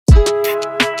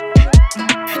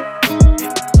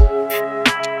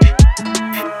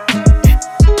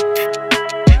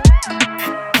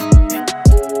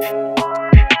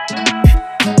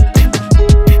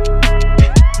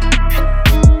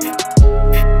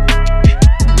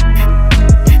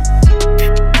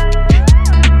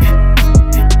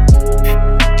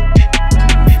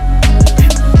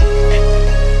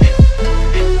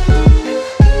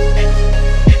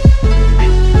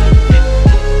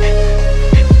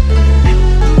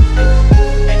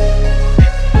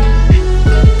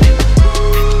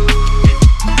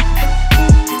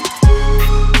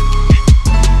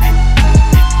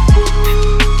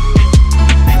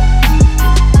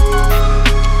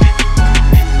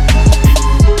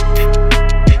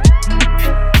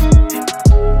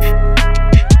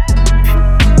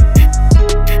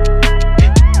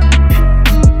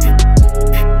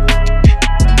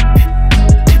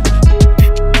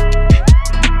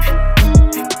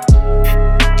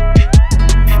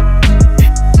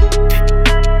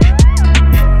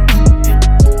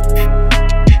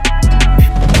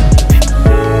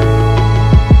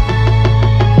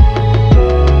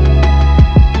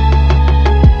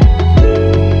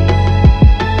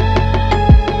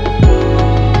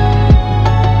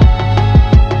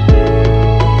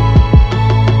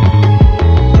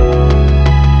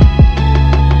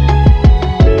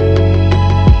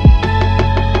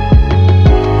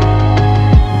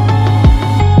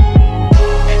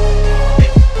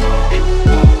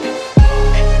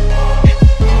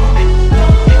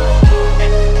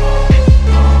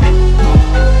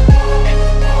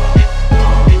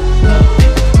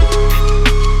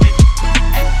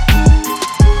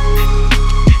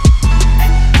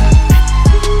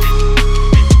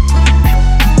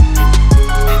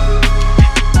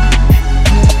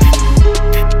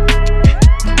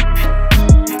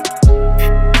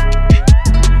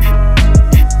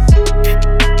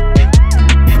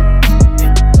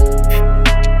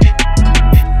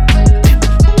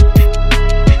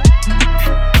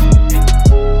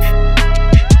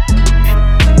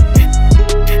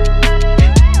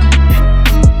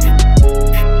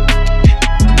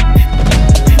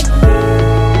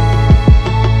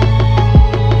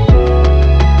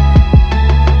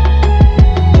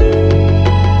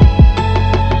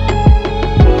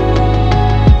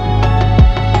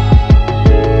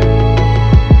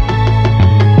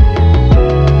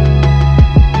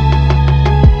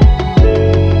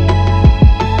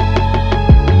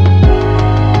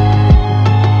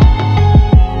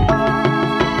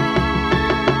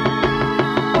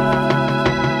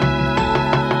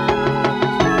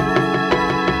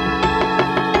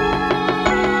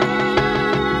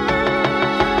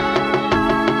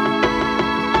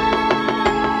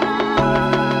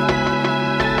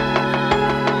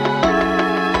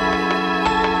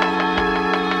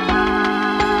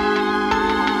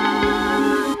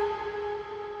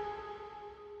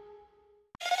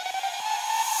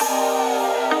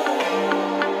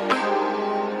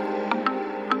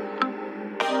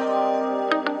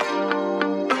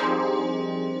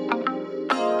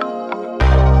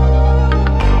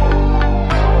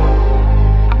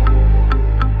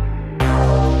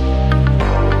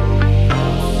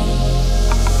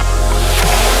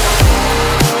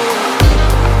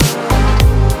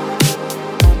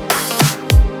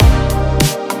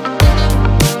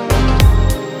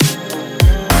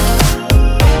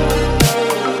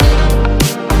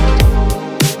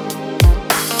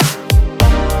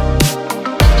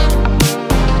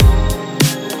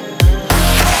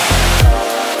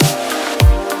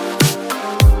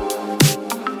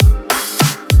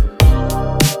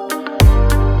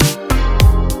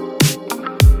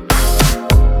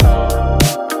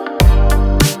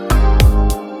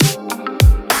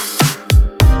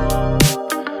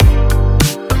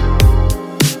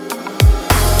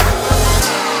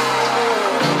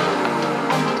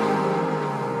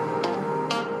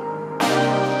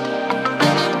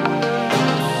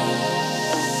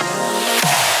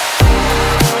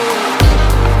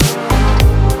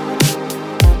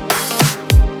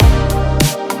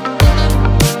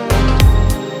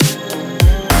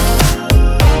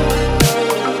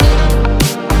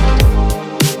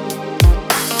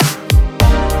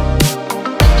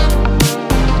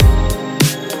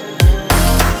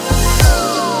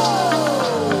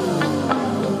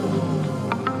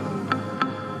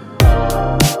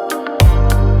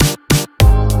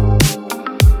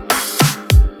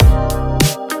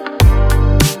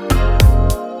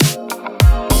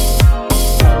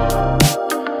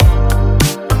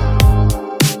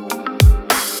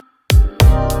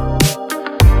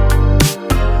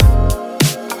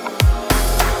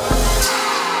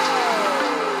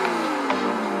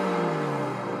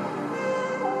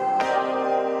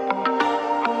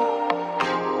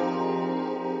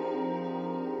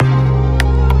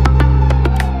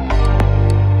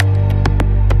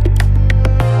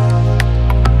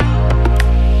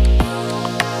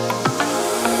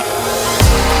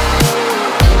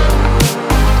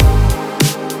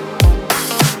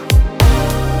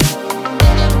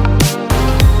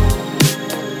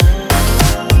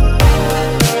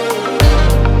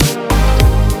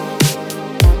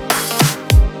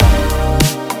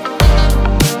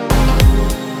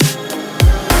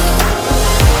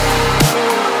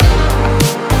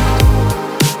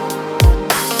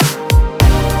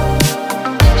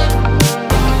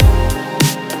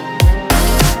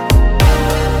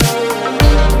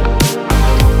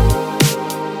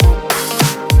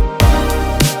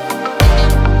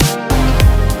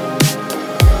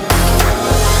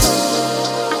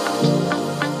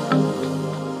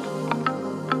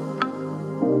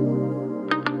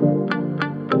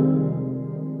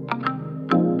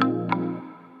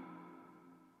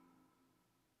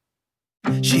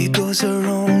goes her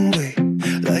own way,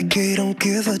 like I don't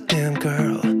give a damn,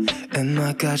 girl. And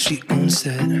my God, she owns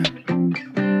it.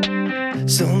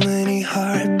 So many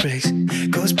heartbreaks,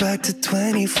 goes back to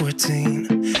 2014,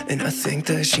 and I think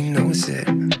that she knows it.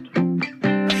 And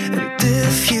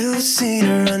if you've seen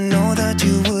her, I know that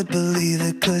you would believe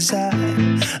it, 'cause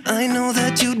I know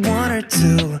that you'd want her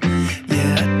to.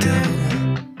 Yeah, I do.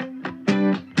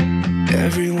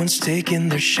 Everyone's taking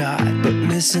their shot, but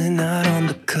missing out on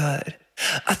the cut.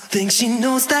 I think she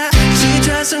knows that. She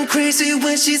drives them crazy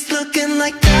when she's looking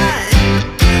like that.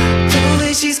 The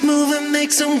way she's moving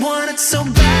makes them want it so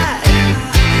bad.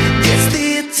 Gets the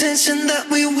attention that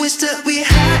we wish that we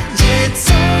had. Yeah, it's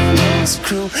almost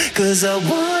cruel, 'cause I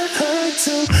want her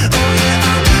to. Oh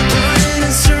yeah, I'm running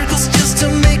in circles just to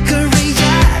make her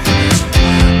react.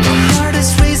 My heart is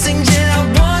racing, yeah, I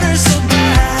want her so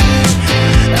bad.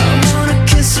 I wanna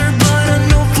kiss her, but I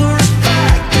know for a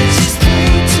fact that she's way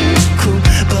too cool.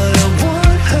 But I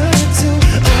want her to.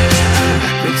 Oh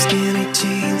yeah, ripped skinny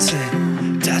jeans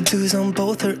and tattoos on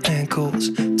both her ankles.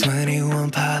 21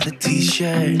 Pilot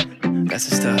t-shirt, that's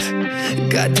the stuff.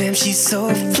 Goddamn, she's so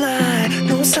fly.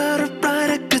 Knows how to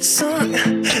write a good song,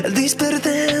 at least better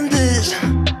than this.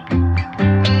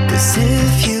 'Cause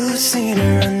if you've seen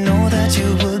her, I know that you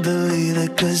would believe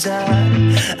it. 'Cause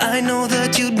I know that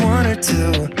you'd want her to.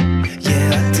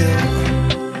 Yeah, I do.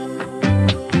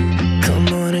 Come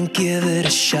on and give it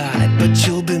a shot, but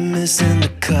you'll be missing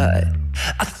the cut.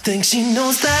 I think she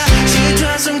knows that. She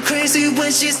drives them crazy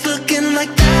when she's looking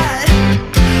like that.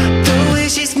 The way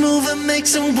she's moving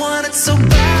makes them want it so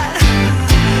bad.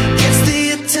 Gets the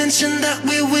attention that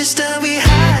we wish that we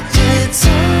had. Yeah, it's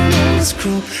almost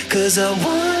cruel, 'cause I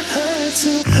want her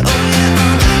to. Oh yeah,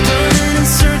 I'm running in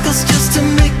circles just to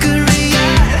make her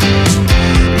react.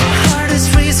 My heart is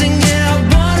racing, yeah, I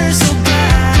want her so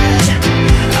bad.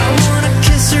 I wanna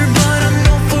kiss her, but I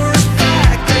know for a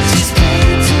fact that she's way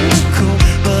too cool.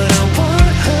 But I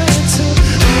want her to.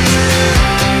 Oh yeah.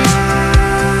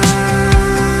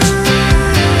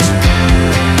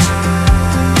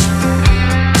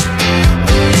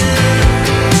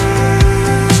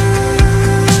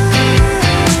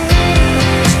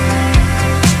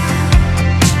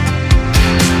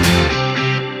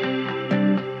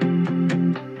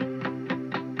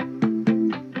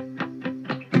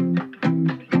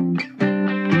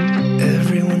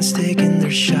 Everyone's taking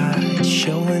their shot,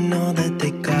 showing all that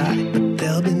they got, but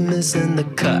they'll be missing the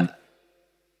cut.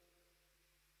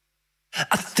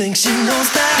 I think she knows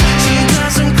that. She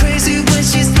drives them crazy when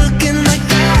she's looking like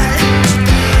that.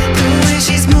 The way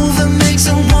she's moving makes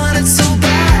them want it so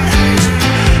bad.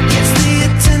 Gets the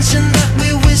attention that we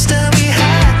wish that we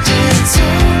had. Yeah, it's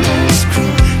almost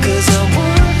cruel, 'cause I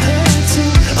want her to.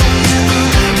 Oh yeah,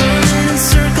 I'm running in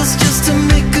circles just to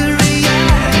make her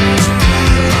react.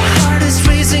 My heart is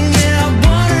racing, yeah, I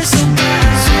want her so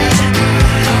bad.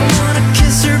 I wanna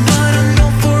kiss her, but I know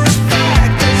for a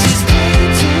fact that she's way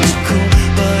too cool.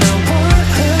 But I want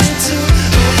her to.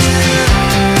 Oh yeah.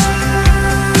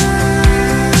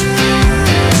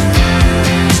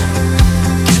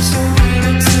 Kiss her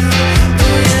right to.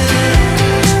 Oh yeah.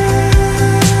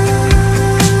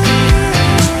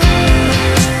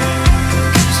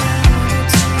 Kiss her right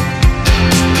to.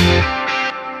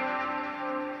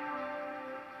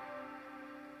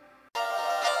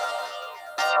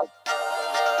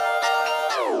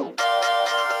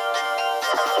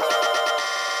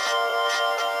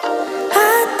 I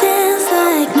dance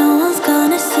like no one's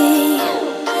gonna see,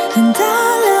 and I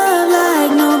love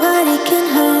like nobody can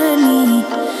hurt me.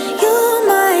 You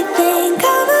might think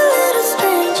I'm a little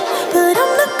strange, but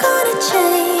I'm not gonna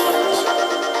change.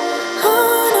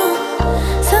 Oh no,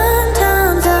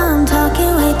 sometimes I'm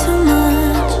talking way too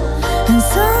much, and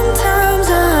sometimes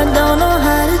I don't know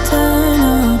how to turn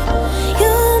off.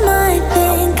 You might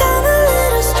think I'm a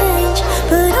little strange,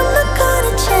 but I'm not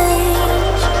gonna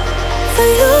change. For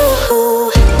you,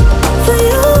 for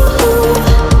you,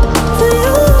 for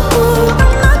you,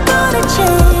 I'm not gonna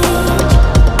change.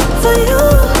 For you,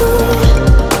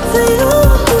 for you,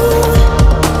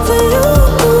 for you,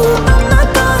 I'm not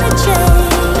gonna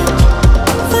change.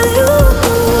 For you.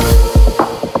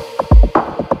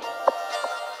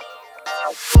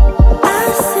 I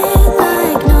sing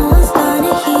like no one's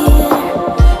gonna hear,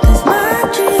 'cause my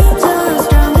dreams are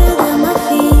stronger than my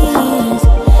fears.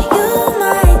 You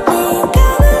might think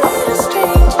I'm a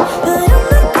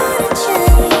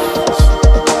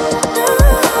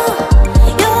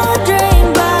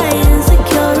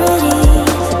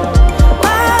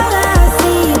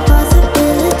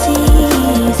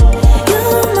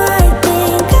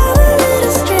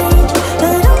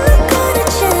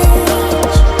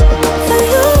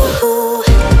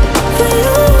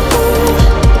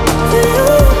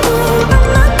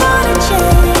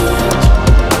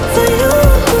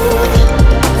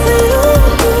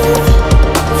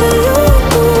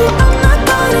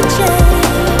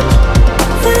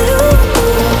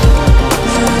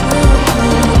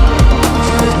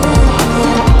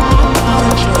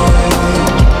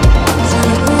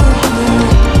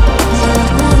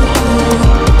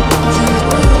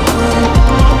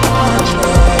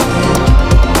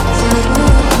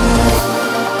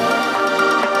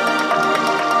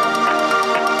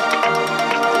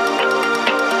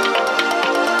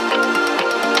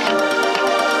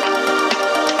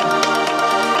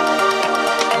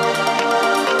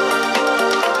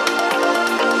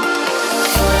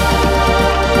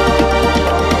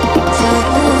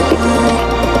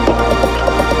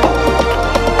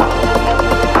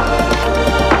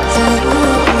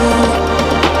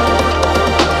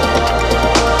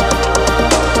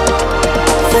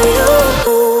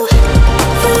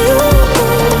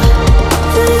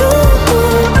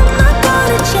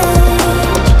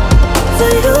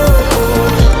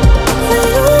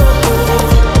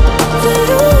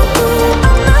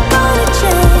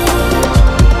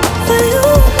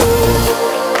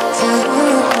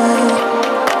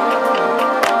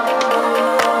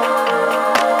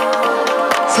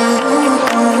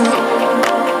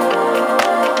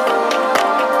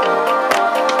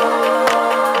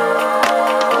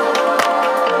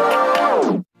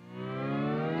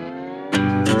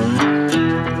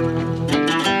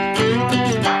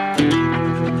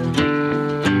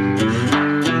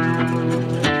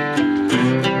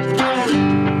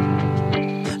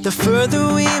The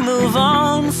further we move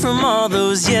on from all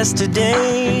those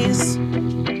yesterdays,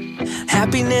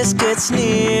 happiness gets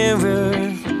nearer.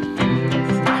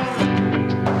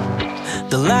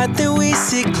 The light that we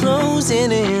see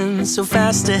closing in so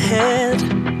fast ahead,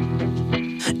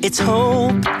 it's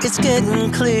hope, it's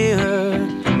getting clearer.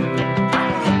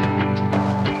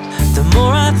 The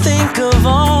more I think of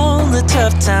all the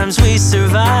tough times we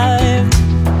survived,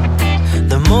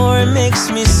 the more it makes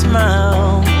me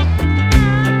smile.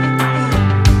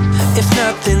 If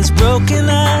nothing's broken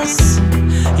us,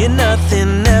 yeah,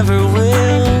 nothing ever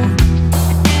will.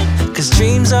 'Cause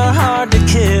dreams are hard to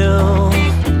kill.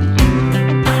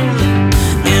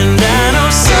 And I know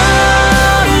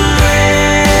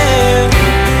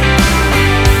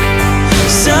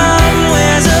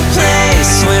somewhere's a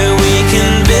place where we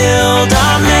can build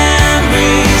our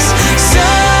memories.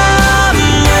 Somewhere,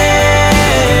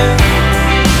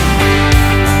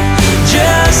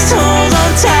 just hold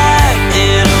on tight,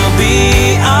 it'll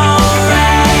be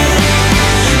alright.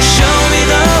 Show me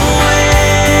the way,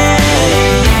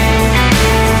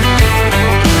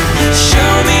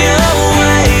 show me a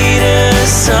way to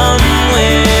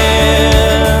somewhere.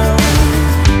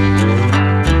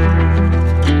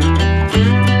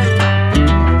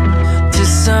 To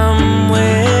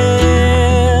somewhere.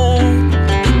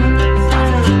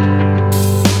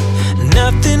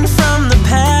 Nothing from the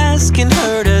past can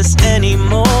hurt us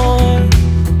anymore.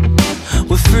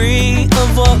 We're free of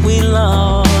what we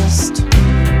lost.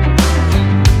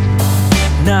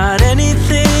 Not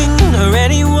anything or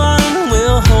anyone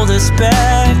will hold us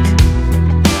back,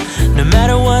 no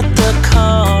matter what the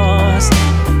cost.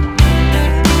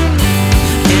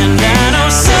 And I know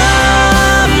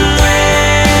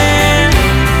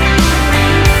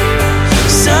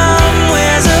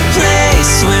somewhere's a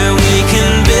place where we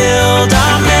can build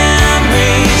our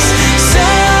memories.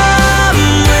 Somewhere,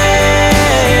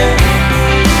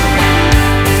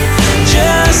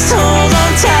 just hold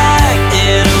on tight,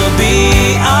 it'll be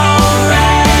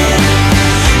alright.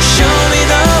 Show me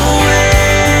the way,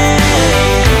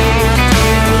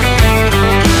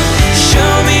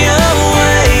 show me a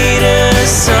way to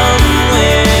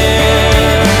somewhere.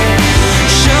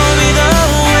 Show me the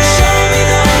way, show me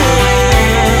the way,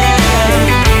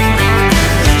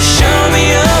 show me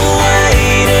a way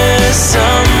to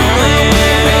somewhere.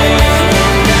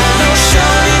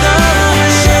 Show me the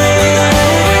way, show me the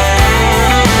way,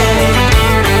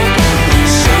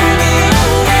 show me a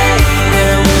way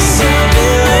where we can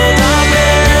build our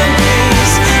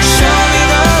memories. Show me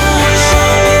the way,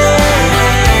 show me the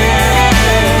way,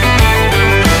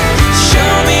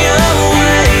 show me a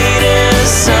way to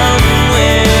somewhere.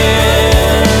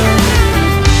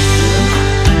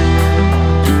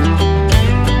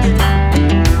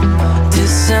 To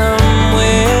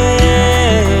somewhere.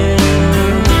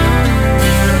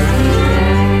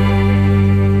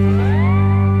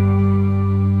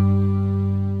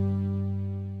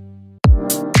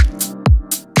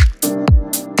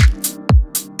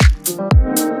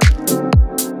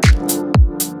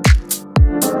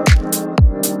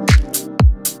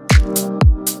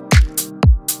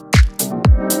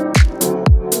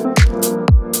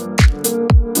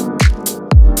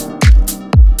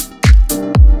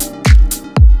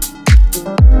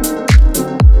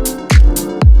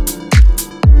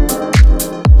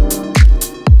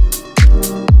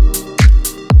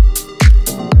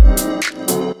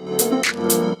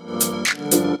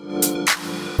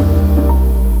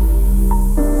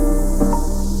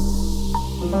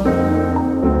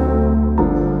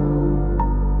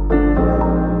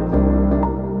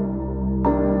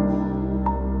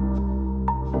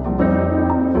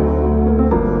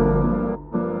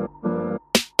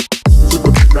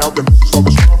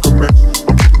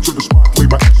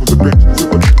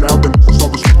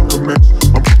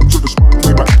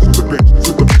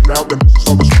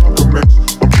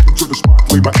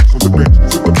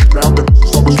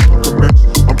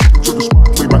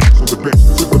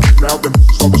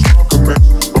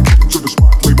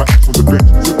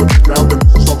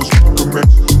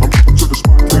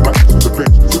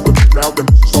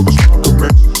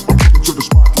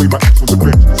 Leave my ass on the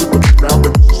bench.